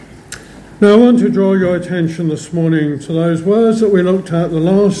Now I want to draw your attention this morning to those words that we looked at the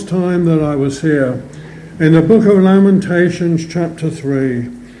last time that I was here in the book of Lamentations chapter 3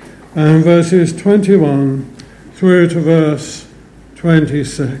 and verses 21 through to verse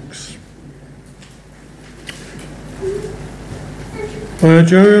 26. Where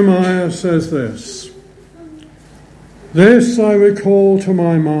Jeremiah says this: "This I recall to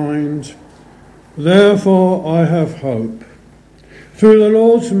my mind, therefore I have hope. Through the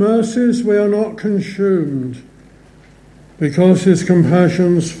Lord's mercies we are not consumed, because his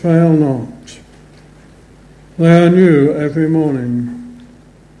compassions fail not. They are new every morning.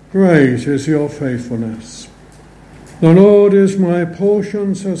 Great is your faithfulness. The Lord is my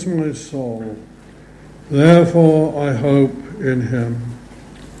portion, says my soul. Therefore I hope in him.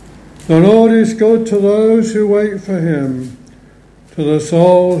 The Lord is good to those who wait for him, to the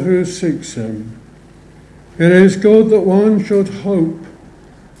soul who seeks him. It is good that one should hope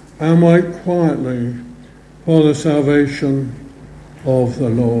and wait quietly for the salvation of the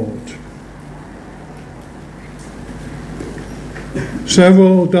Lord."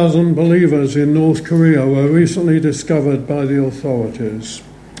 Several dozen believers in North Korea were recently discovered by the authorities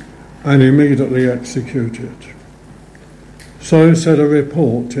and immediately executed. So said a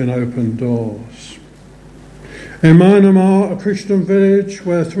report in Open Doors. In Myanmar, a Christian village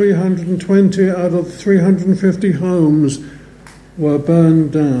where 320 out of 350 homes were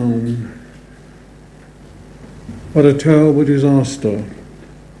burned down. What a terrible disaster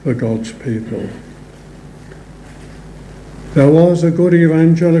for God's people. There was a good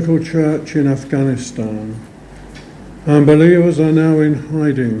evangelical church in Afghanistan, and believers are now in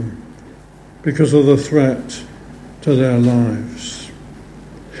hiding because of the threat to their lives.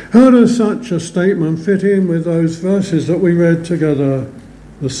 How does such a statement fit in with those verses that we read together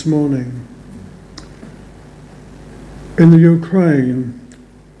this morning? In the Ukraine,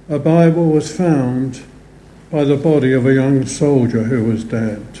 a Bible was found by the body of a young soldier who was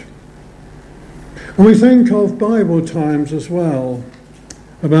dead. And we think of Bible times as well,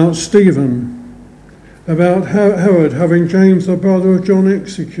 about Stephen, about Herod having James, the brother of John,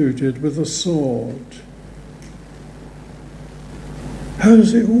 executed with a sword. How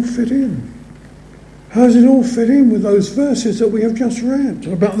does it all fit in? How does it all fit in with those verses that we have just read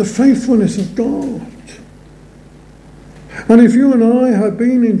about the faithfulness of God? And if you and I had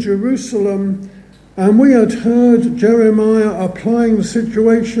been in Jerusalem and we had heard Jeremiah applying the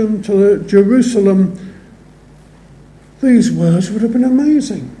situation to Jerusalem, these words would have been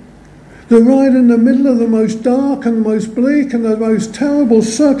amazing. They're right in the middle of the most dark and the most bleak and the most terrible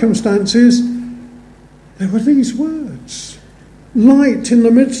circumstances. There were these words. Light in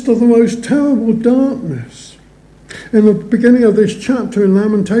the midst of the most terrible darkness. In the beginning of this chapter in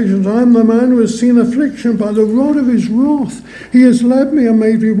Lamentations, "I am the man who has seen affliction by the rod of his wrath. He has led me and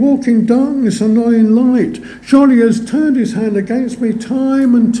made me walk in darkness and not in light. Surely he has turned his hand against me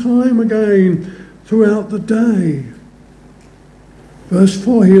time and time again throughout the day." Verse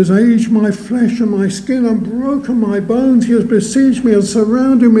 4, "He has aged my flesh and my skin and broken my bones. He has besieged me and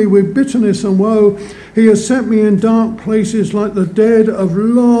surrounded me with bitterness and woe. He has set me in dark places like the dead of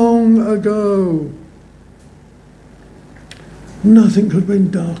long ago." Nothing could have been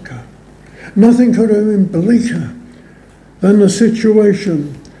darker. Nothing could have been bleaker than the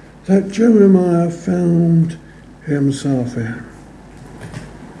situation that Jeremiah found himself in.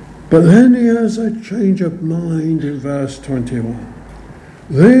 But then he has a change of mind in verse 21.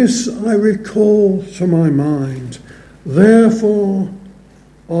 "This I recall to my mind, therefore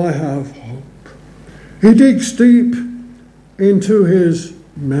I have hope." He digs deep into his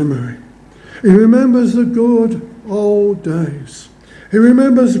memory. He remembers the good old days. He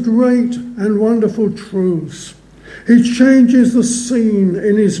remembers great and wonderful truths. He changes the scene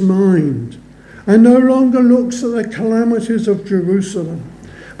in his mind and no longer looks at the calamities of Jerusalem,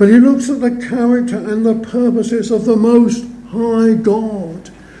 but he looks at the character and the purposes of the Most High God,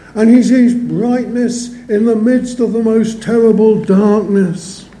 and he sees brightness in the midst of the most terrible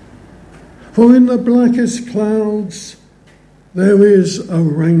darkness. For in the blackest clouds there is a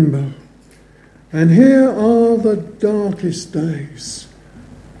rainbow, and here are the darkest days.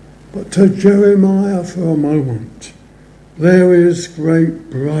 But to Jeremiah, for a moment, there is great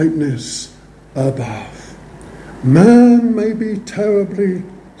brightness above. Man may be terribly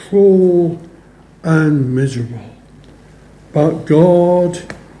cruel and miserable, but God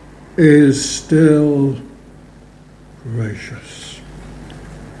is still gracious.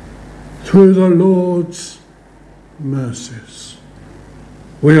 Through the Lord's mercies,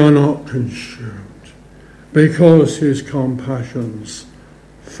 we are not consumed, because his compassions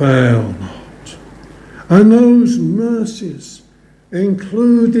fail not. And those mercies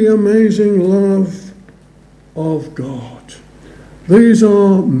include the amazing love of God. These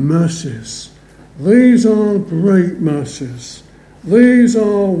are mercies. These are great mercies. These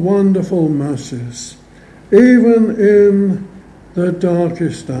are wonderful mercies, even in the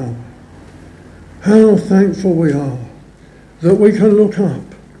darkest hour. How thankful we are that we can look up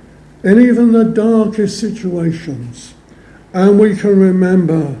in even the darkest situations and we can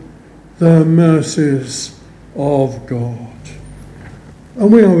remember the mercies of God.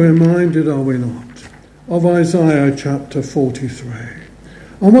 And we are reminded, are we not, of Isaiah chapter 43.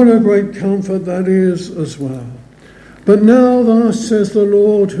 And what a great comfort that is as well. But now thus says the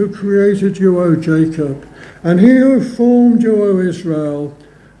Lord who created you, O Jacob, and he who formed you, O Israel,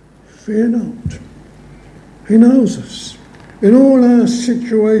 fear not. He knows us. In all our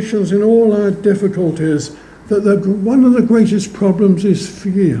situations, in all our difficulties, that one of the greatest problems is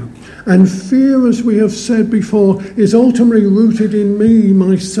fear. And fear, as we have said before, is ultimately rooted in me,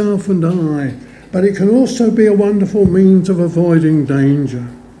 myself and I. But it can also be a wonderful means of avoiding danger.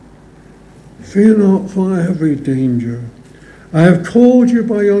 Fear not, for I have redeemed you. I have called you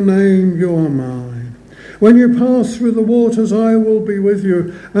by your name, you are mine. When you pass through the waters, I will be with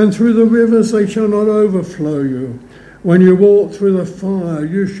you, and through the rivers they shall not overflow you. When you walk through the fire,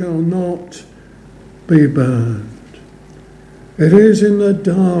 you shall not be burned. It is in the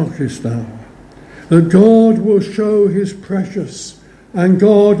darkest hour that God will show his precious and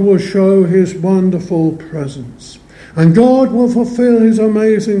God will show his wonderful presence. And God will fulfill his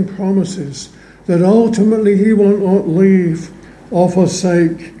amazing promises that ultimately he will not leave or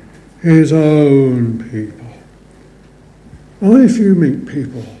forsake his own people. Now, if you meet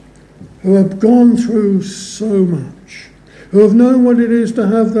people who have gone through so much, who have known what it is to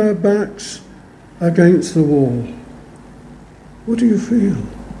have their backs against the wall, what do you feel?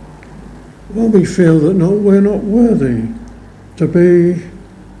 Well, we feel that we're not worthy to be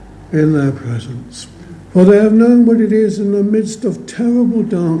in their presence. For they have known what it is in the midst of terrible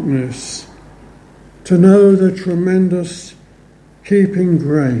darkness to know the tremendous keeping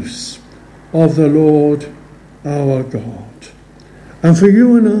grace of the Lord our God. And for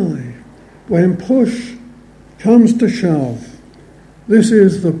you and I, when push comes to shove, this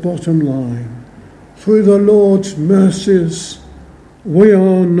is the bottom line. Through the Lord's mercies, we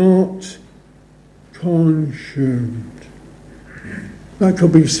are not consumed. That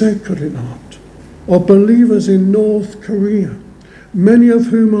could be said, could it not? Of believers in North Korea, many of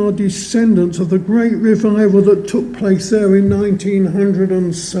whom are descendants of the great revival that took place there in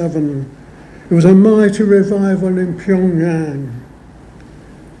 1907. It was a mighty revival in Pyongyang.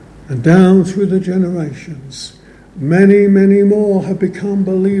 And down through the generations, many, many more have become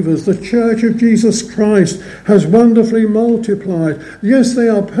believers. The Church of Jesus Christ has wonderfully multiplied. Yes, they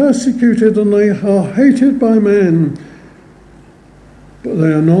are persecuted and they are hated by men, but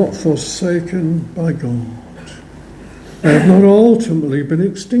they are not forsaken by God. They have not ultimately been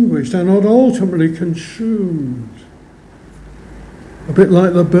extinguished. They are not ultimately consumed. A bit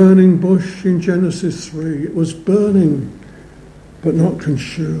like the burning bush in Genesis 3. It was burning, but not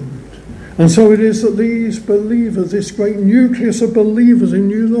consumed. And so it is that these believers, this great nucleus of believers in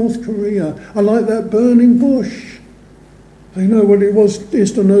North Korea, are like that burning bush. They know what it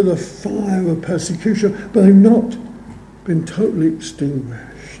is to know the fire of persecution, but they've not been totally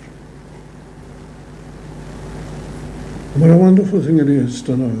extinguished. And what a wonderful thing it is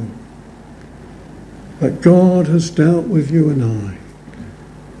to know that God has dealt with you and I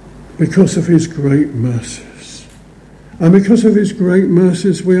because of his great mercies. And because of his great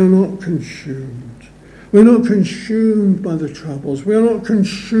mercies, we are not consumed. We're not consumed by the troubles. We are not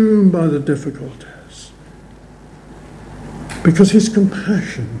consumed by the difficulties. Because his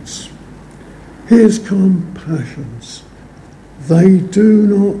compassions, they do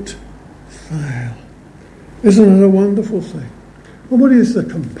not fail. Isn't that a wonderful thing? Well, what is the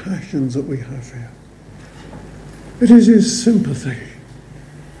compassions that we have here? It is his sympathy.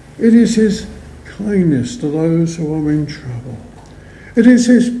 It is his kindness to those who are in trouble. It is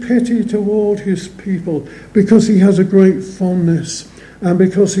his pity toward his people because he has a great fondness and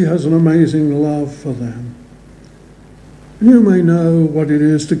because he has an amazing love for them. You may know what it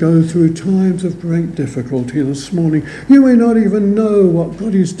is to go through times of great difficulty this morning. You may not even know what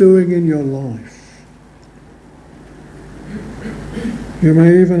God is doing in your life. You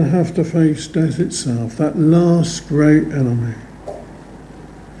may even have to face death itself, that last great enemy.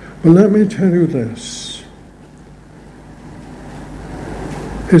 But let me tell you this.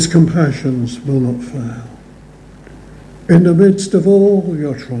 His compassions will not fail. In the midst of all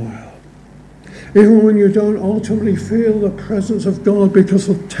your trial, even when you don't ultimately feel the presence of God because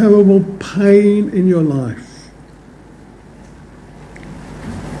of terrible pain in your life,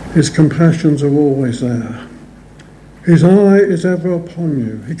 His compassions are always there. His eye is ever upon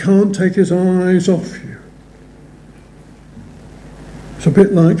you. He can't take his eyes off you. It's a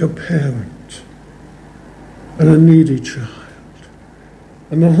bit like a parent and a needy child.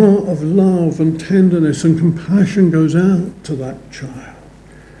 And the heart of love and tenderness and compassion goes out to that child.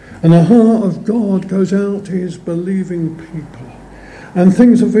 And the heart of God goes out to his believing people. And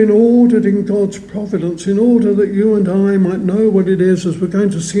things have been ordered in God's providence in order that you and I might know what it is, as we're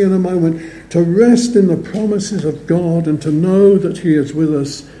going to see in a moment, to rest in the promises of God and to know that he is with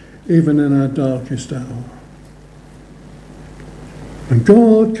us even in our darkest hour. And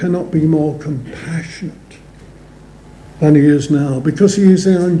God cannot be more compassionate than he is now, because he is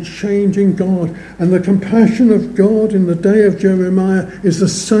the unchanging God. And the compassion of God in the day of Jeremiah is the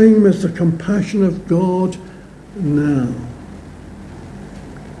same as the compassion of God now.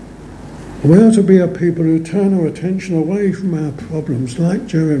 We are to be a people who turn our attention away from our problems, like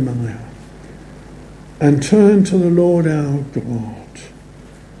Jeremiah, and turn to the Lord our God.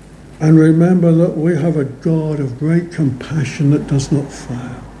 And remember that we have a God of great compassion that does not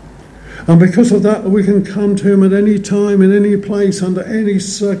fail. And because of that, we can come to him at any time, in any place, under any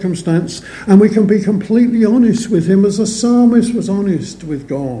circumstance, and we can be completely honest with him, as the psalmist was honest with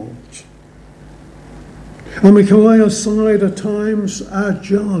God. And we can lay aside at times our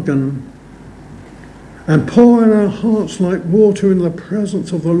jargon and pour in our hearts like water in the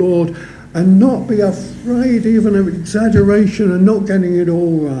presence of the Lord, and not be afraid even of exaggeration and not getting it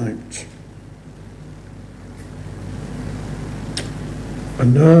all right.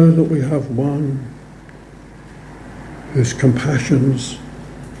 And know that we have one whose compassions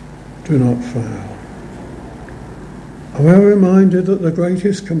do not fail. And we're reminded that the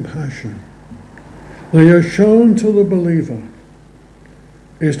greatest compassion that he has shown to the believer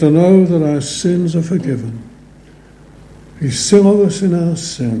is to know that our sins are forgiven. He saw us in our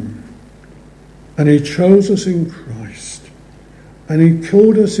sin, and he chose us in Christ, and he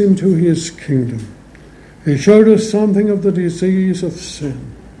called us into his kingdom. He showed us something of the disease of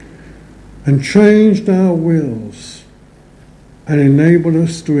sin, and changed our wills, and enabled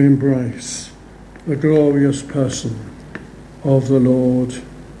us to embrace the glorious person of the Lord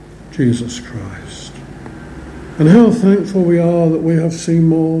Jesus Christ. And how thankful we are that we have seen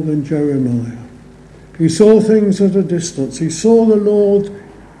more than Jeremiah. He saw things at a distance. He saw the Lord,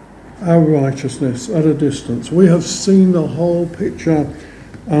 our righteousness, at a distance. We have seen the whole picture,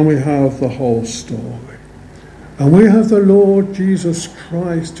 and we have the whole story. And we have the Lord Jesus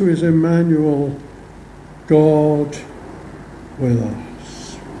Christ, who is Emmanuel, God with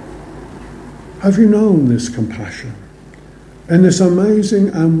us. Have you known this compassion and this amazing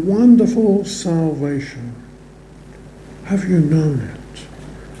and wonderful salvation? Have you known it?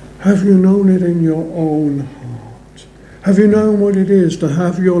 Have you known it in your own heart? Have you known what it is to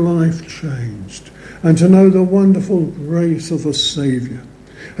have your life changed and to know the wonderful grace of the Saviour?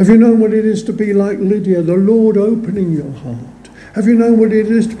 Have you known what it is to be like Lydia, the Lord opening your heart? Have you known what it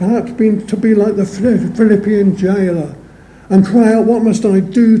is to perhaps to be like the Philippian jailer and cry out, what must I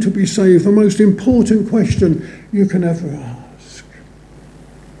do to be saved? The most important question you can ever ask.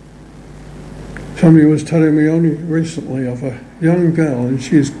 Somebody was telling me only recently of a young girl, and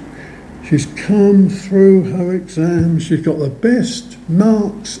she's come through her exams. She's got the best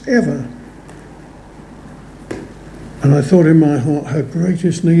marks ever. And I thought in my heart, her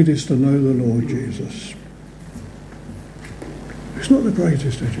greatest need is to know the Lord Jesus. It's not the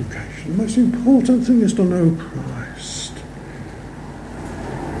greatest education. The most important thing is to know Christ.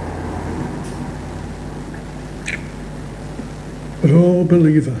 But oh,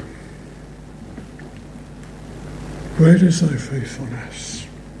 believer, great is thy faithfulness.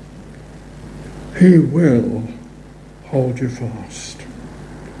 He will hold you fast.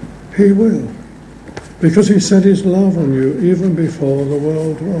 He will. Because he set his love on you even before the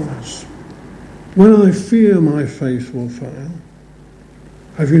world was. When I fear my faith will fail.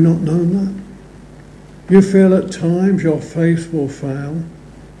 Have you not known that? You feel at times your faith will fail.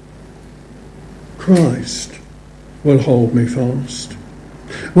 Christ will hold me fast.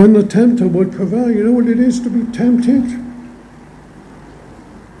 When the tempter would prevail, you know what it is to be tempted?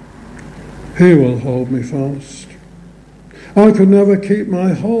 He will hold me fast. I could never keep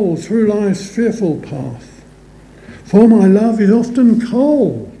my hold through life's fearful path, for my love is often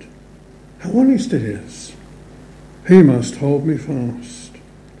cold. How honest it is. He must hold me fast.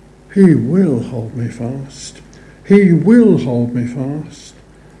 He will hold me fast. He will hold me fast.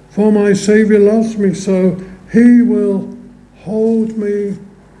 For my Saviour loves me so, he will hold me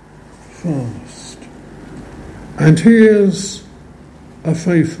fast. And he is a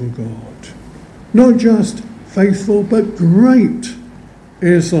faithful God. Not just faithful, but great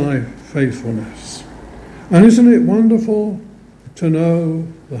is thy faithfulness. And isn't it wonderful to know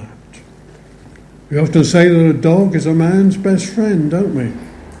that? We often say that a dog is a man's best friend, don't we?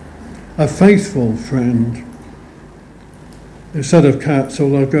 A faithful friend. Instead of cats,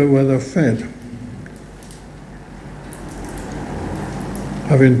 they'll go where they're fed.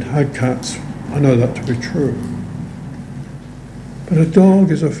 Having had cats, I know that to be true. But a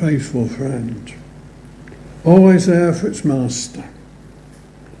dog is a faithful friend, always there for its master.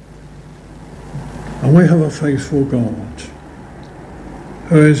 And we have a faithful God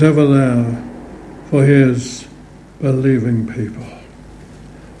who is ever there for his believing people.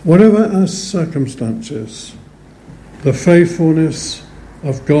 Whatever our circumstances, the faithfulness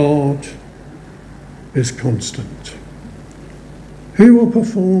of God is constant. He will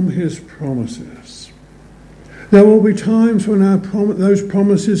perform his promises. There will be times when those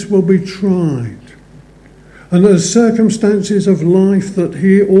promises will be tried. And the circumstances of life that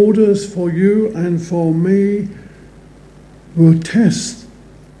he orders for you and for me will test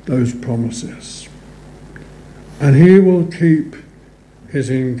those promises. And he will keep his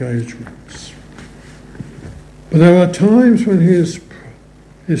engagements. But there are times when his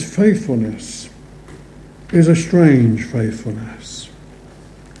faithfulness is a strange faithfulness.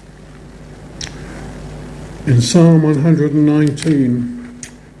 In Psalm 119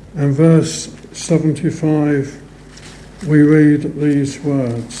 and verse 75, we read these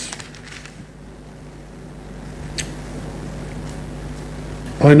words.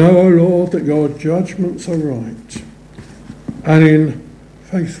 I know, O Lord, that your judgments are right, and in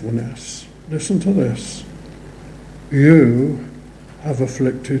faithfulness, listen to this, you have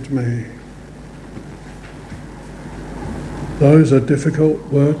afflicted me. Those are difficult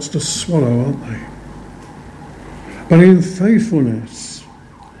words to swallow, aren't they? But in faithfulness,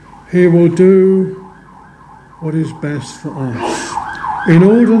 he will do what is best for us, in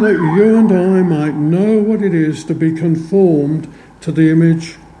order that you and I might know what it is to be conformed to the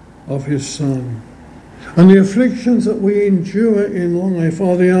image of his Son. And the afflictions that we endure in life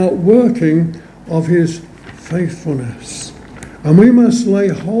are the outworking of his faithfulness. And we must lay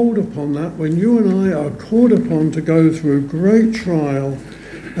hold upon that when you and I are called upon to go through great trial,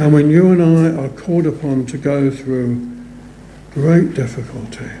 and when you and I are called upon to go through great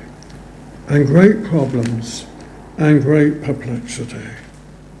difficulty and great problems and great perplexity.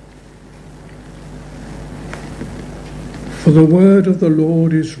 For the word of the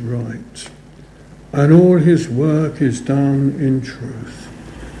Lord is right, and all his work is done in truth.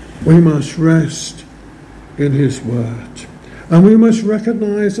 We must rest in his word. And we must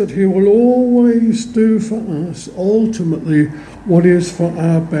recognise that he will always do for us ultimately what is for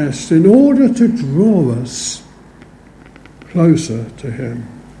our best in order to draw us closer to him.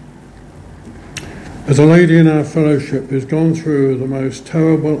 As a lady in our fellowship has gone through the most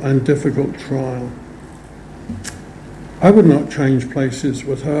terrible and difficult trial, I would not change places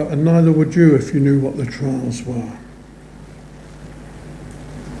with her, and neither would you if you knew what the trials were.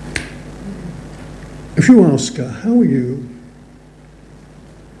 If you ask her, how are you?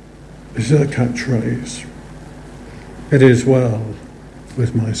 Is her catchphrase, it is well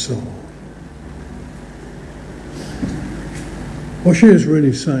with my soul. What she is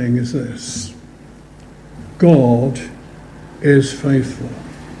really saying is this: God is faithful.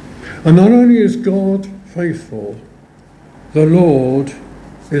 And not only is God faithful, the Lord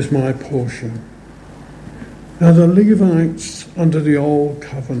is my portion. Now the Levites under the old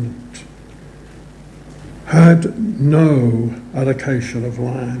covenant had no allocation of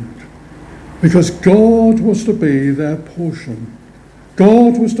land, because God was to be their portion.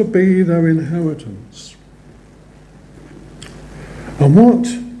 God was to be their inheritance. And what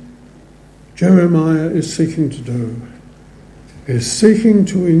Jeremiah is seeking to do is seeking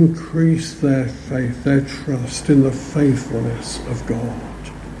to increase their faith, their trust in the faithfulness of God.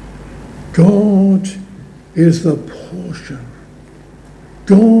 God is the portion.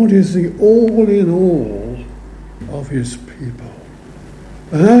 God is the all in all of his people.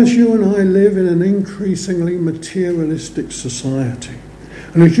 And as you and I live in an increasingly materialistic society,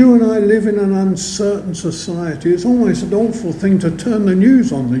 and as you and I live in an uncertain society, it's almost an awful thing to turn the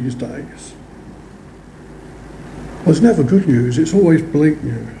news on these days. Well, it's never good news, it's always bleak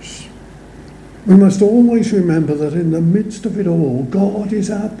news. We must always remember that in the midst of it all, God is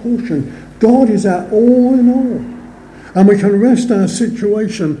our portion. God is our all in all. And we can rest our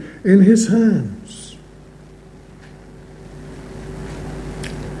situation in his hands.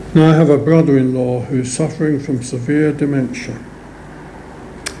 Now, I have a brother-in-law who's suffering from severe dementia.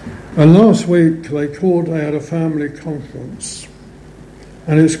 And last week they had a family conference,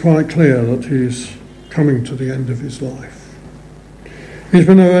 and it's quite clear that he's coming to the end of his life. He's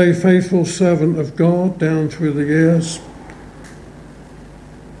been a very faithful servant of God down through the years.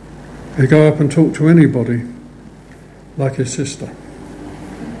 He'd go up and talk to anybody, like his sister.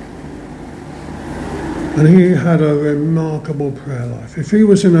 And he had a remarkable prayer life. If he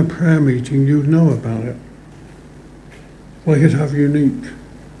was in a prayer meeting, you'd know about it. Well, he'd have a unique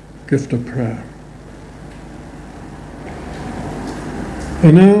gift of prayer.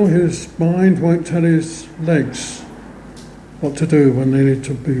 And now his mind won't tell his legs what to do when they need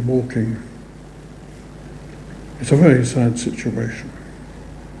to be walking. It's a very sad situation.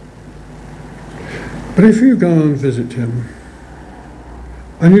 But if you go and visit him,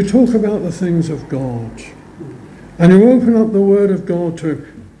 and you talk about the things of God, and you open up the Word of God to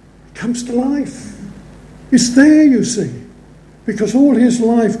him, it comes to life. It's there, you see. Because all his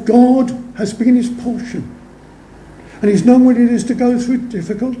life, God has been his portion. And he's known what it is to go through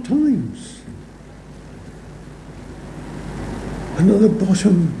difficult times. And at the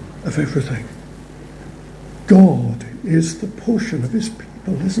bottom of everything, God is the portion of his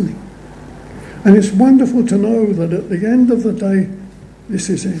people, isn't he? And it's wonderful to know that at the end of the day, this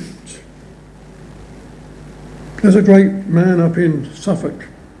is it. There's a great man up in Suffolk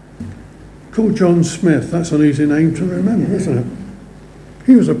called John Smith. That's an easy name to remember, isn't it?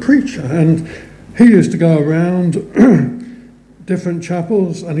 He was a preacher, and he used to go around different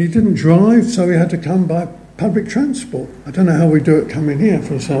chapels, and he didn't drive, so he had to come by public transport. I don't know how we do it coming here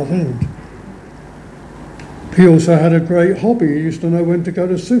from Southend. He also had a great hobby. He used to know when to go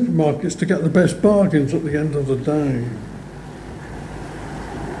to supermarkets to get the best bargains at the end of the day.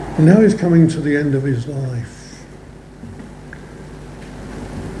 And now he's coming to the end of his life.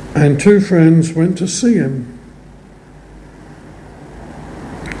 And two friends went to see him.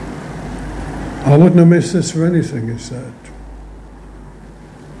 I wouldn't have missed this for anything, he said.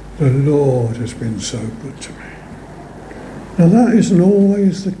 The Lord has been so good to me. Now that isn't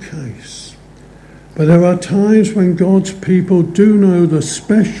always the case. But there are times when God's people do know the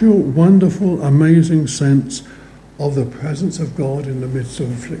special, wonderful, amazing sense of the presence of God in the midst of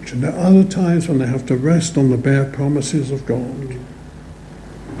affliction. There are other times when they have to rest on the bare promises of God.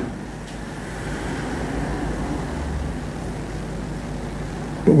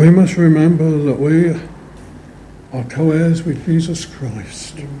 But we must remember that we are co-heirs with Jesus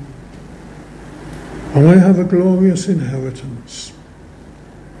Christ. And we have a glorious inheritance.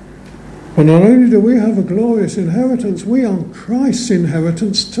 But not only do we have a glorious inheritance, we are Christ's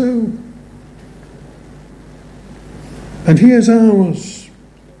inheritance too. And he is ours,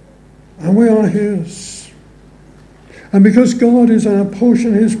 and we are his. And because God is our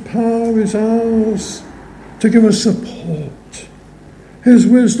portion, his power is ours to give us support. His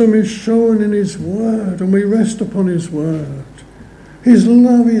wisdom is shown in his word, and we rest upon his word. His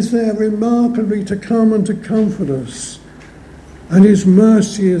love is there remarkably to come and to comfort us. And his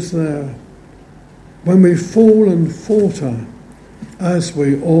mercy is there when we fall and falter, as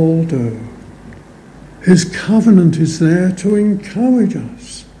we all do. His covenant is there to encourage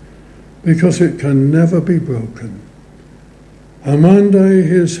us, because it can never be broken. And one day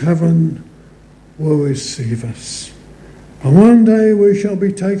his heaven will receive us. And one day we shall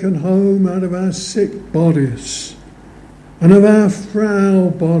be taken home out of our sick bodies and of our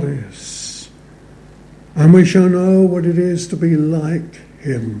frail bodies. And we shall know what it is to be like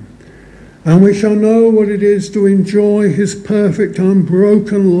him. And we shall know what it is to enjoy his perfect,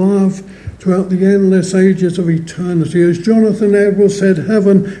 unbroken love throughout the endless ages of eternity. As Jonathan Edwards said,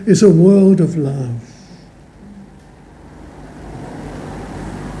 heaven is a world of love.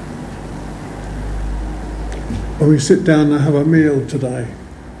 When we sit down and have a meal today,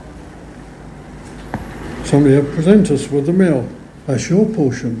 somebody will present us with the meal. That's your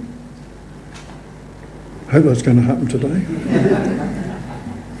portion. I hope that's going to happen today.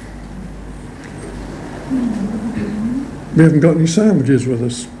 We haven't got any sandwiches with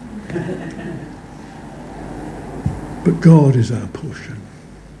us. But God is our portion.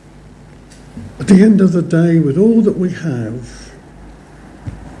 At the end of the day, with all that we have,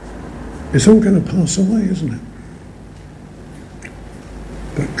 it's all going to pass away, isn't it?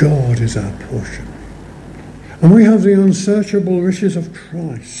 But God is our portion. And we have the unsearchable riches of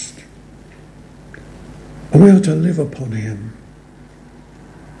Christ. And we are to live upon him.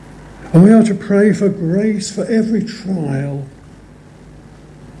 And we are to pray for grace for every trial.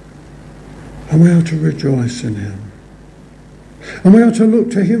 And we are to rejoice in him. And we are to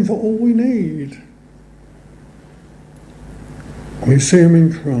look to him for all we need. We see him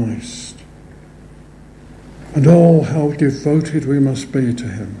in Christ. And oh, how devoted we must be to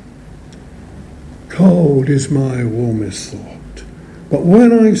him. Cold is my warmest thought, but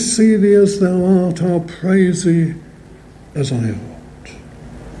when I see thee as thou art, I'll praise thee as I ought.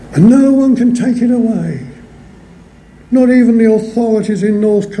 And no one can take it away. Not even the authorities in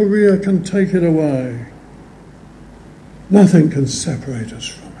North Korea can take it away. Nothing can separate us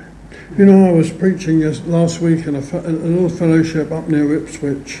from it. You know, I was preaching last week in a little fellowship up near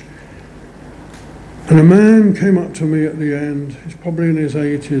Ipswich, and a man came up to me at the end. He's probably in his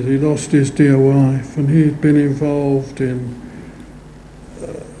 80s. He lost his dear wife, and he'd been involved in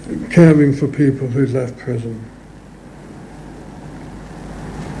caring for people who'd left prison.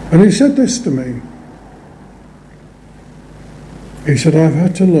 And he said this to me. He said, I've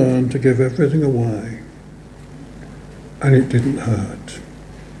had to learn to give everything away, and it didn't hurt.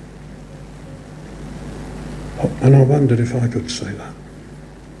 And I wondered if I could say that.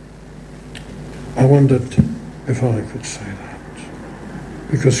 I wondered if I could say that.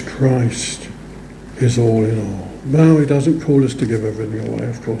 Because Christ is all in all. No, he doesn't call us to give everything away,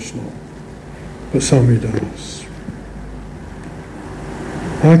 of course not. But some he does.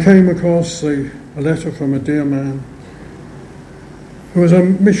 I came across a letter from a dear man who was a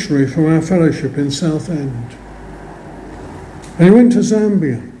missionary from our fellowship in Southend. And he went to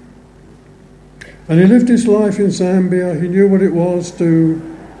Zambia. And he lived his life in Zambia. He knew what it was to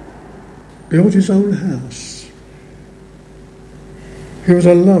build his own house. He was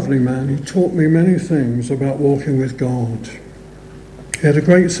a lovely man. He taught me many things about walking with God. He had a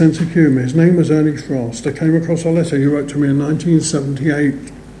great sense of humour. His name was Ernie Frost. I came across a letter he wrote to me in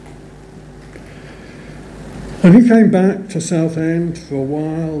 1978. And he came back to Southend for a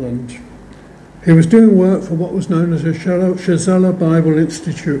while, and he was doing work for what was known as the Shazela Bible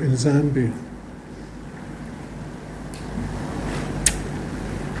Institute in Zambia.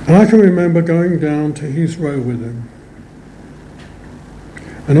 And I can remember going down to Heathrow with him.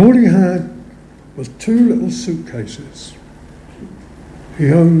 And all he had was 2 little suitcases.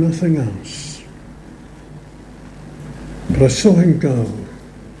 He owned nothing else. But I saw him go.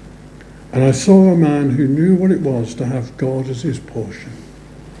 And I saw a man who knew what it was to have God as his portion.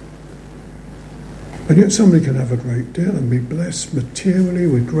 And yet somebody can have a great deal and be blessed materially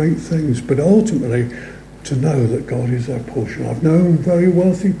with great things, but ultimately to know that God is their portion. I've known very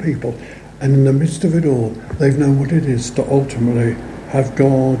wealthy people, and in the midst of it all, they've known what it is to ultimately have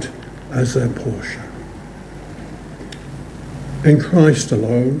God as their portion. In Christ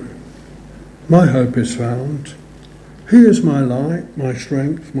alone, my hope is found. He is my light, my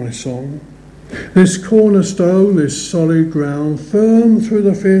strength, my song. This cornerstone, this solid ground, firm through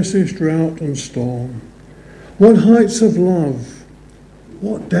the fiercest drought and storm. What heights of love,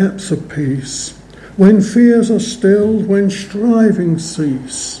 what depths of peace, when fears are stilled, when strivings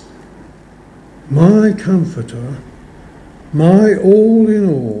cease. My comforter, my all in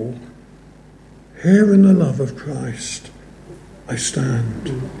all, here in the love of Christ I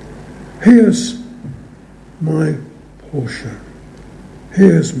stand. Here's my portion.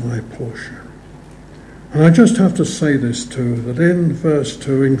 Here's my portion. And I just have to say this too, that in verse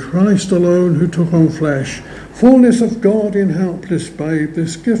 2, in Christ alone who took on flesh, fullness of God in helpless babe,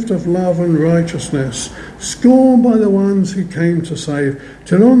 this gift of love and righteousness, scorned by the ones he came to save,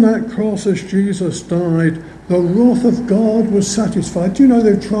 till on that cross as Jesus died, the wrath of God was satisfied. Do you know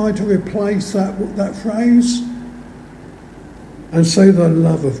they've tried to replace that phrase? And say the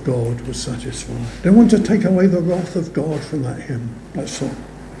love of God was satisfied. They want to take away the wrath of God from that hymn, that song.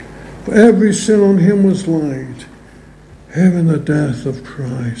 For every sin on him was laid. Here in the death of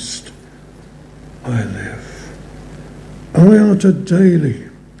Christ I live. And we are to daily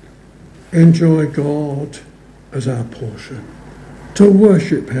enjoy God as our portion, to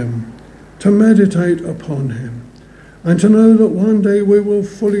worship him, to meditate upon him, and to know that one day we will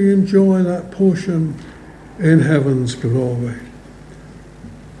fully enjoy that portion in heaven's glory.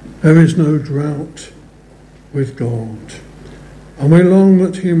 There is no drought with God, and we long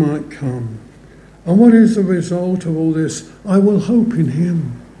that he might come. And what is the result of all this? I will hope in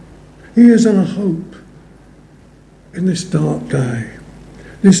him. He is our hope in this dark day,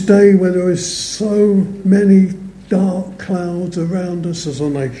 this day where there is so many dark clouds around us as a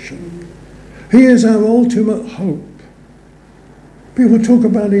nation. He is our ultimate hope. People talk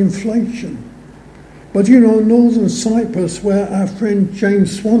about inflation. But you know, Northern Cyprus, where our friend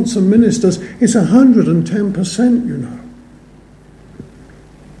James Swanson ministers, it's 110%, you know.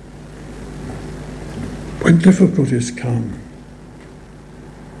 When difficulties come,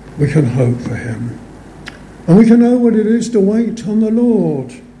 we can hope for him. And we can know what it is to wait on the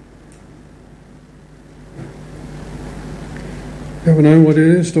Lord. You ever know what it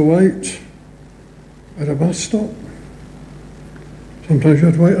is to wait at a bus stop? Sometimes you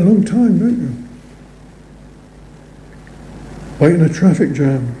have to wait a long time, don't you? Wait in a traffic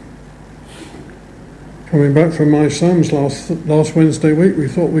jam. Coming back from my son's last Wednesday week, we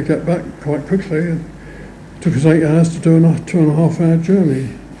thought we'd get back quite quickly. It took us 8 hours to do a 2.5-hour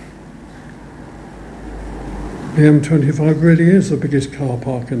journey. The M25 really is the biggest car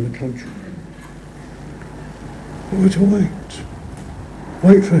park in the country. But we're to wait.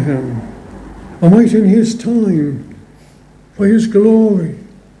 Wait for him. And wait in his time, for his glory.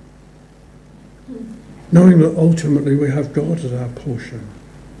 Knowing that ultimately we have God as our portion.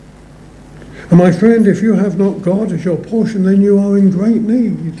 And my friend, if you have not God as your portion, then you are in great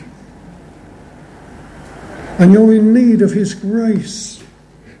need. And you're in need of his grace.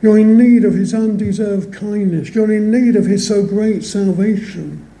 You're in need of his undeserved kindness. You're in need of his so great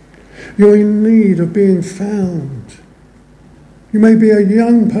salvation. You're in need of being found. You may be a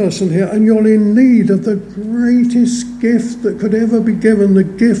young person here and you're in need of the greatest gift that could ever be given, the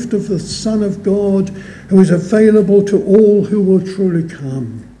gift of the Son of God, who is available to all who will truly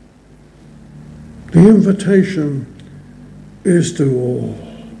come. The invitation is to all.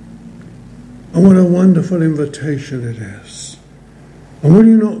 And what a wonderful invitation it is. And will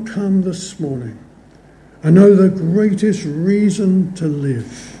you not come this morning and know the greatest reason to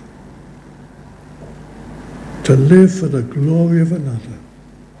live? To live for the glory of another,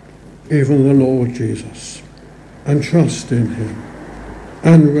 even the Lord Jesus, and trust in him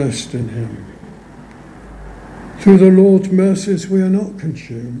and rest in him. Through the Lord's mercies we are not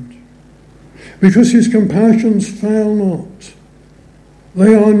consumed, because his compassions fail not.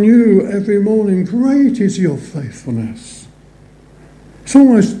 They are new every morning. Great is your faithfulness. It's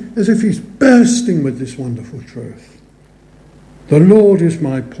almost as if he's bursting with this wonderful truth. The Lord is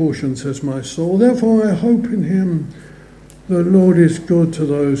my portion, says my soul. Therefore I hope in him. The Lord is good to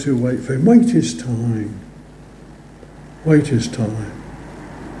those who wait for him. Wait his time. Wait his time.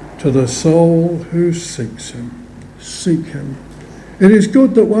 To the soul who seeks him. Seek him. It is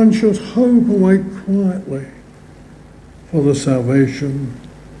good that one should hope and wait quietly for the salvation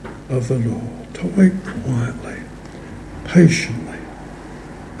of the Lord. To wait quietly, patiently,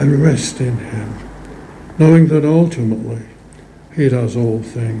 and rest in him, knowing that ultimately he does all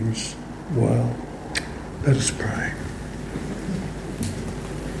things well. Let us pray.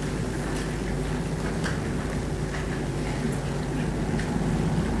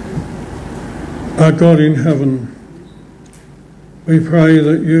 Our God in heaven, we pray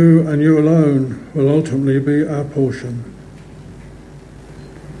that you and you alone will ultimately be our portion.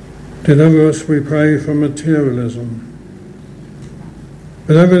 Deliver us, we pray, from materialism.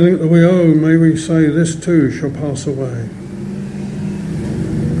 With everything that we owe, may we say this too shall pass away.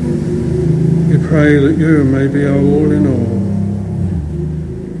 We pray that you may be our all in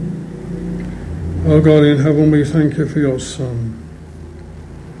all. O God in heaven, we thank you for your Son.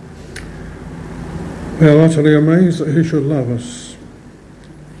 We are utterly amazed that he should love us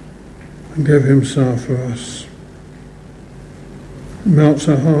and give himself for us. It melts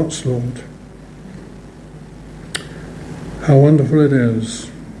our hearts, Lord. How wonderful it is.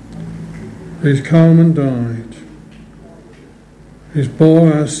 He's come and died. He's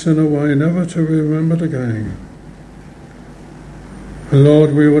bore our sin away, never to be remembered again. And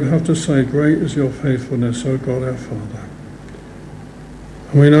Lord, we would have to say, great is your faithfulness, O God our Father.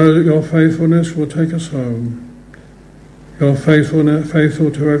 And we know that your faithfulness will take us home. You're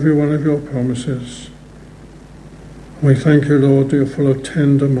faithful to every one of your promises. We thank you, Lord, that you're full of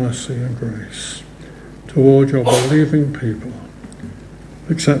tender mercy and grace toward your believing people.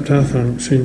 Accept our thanks in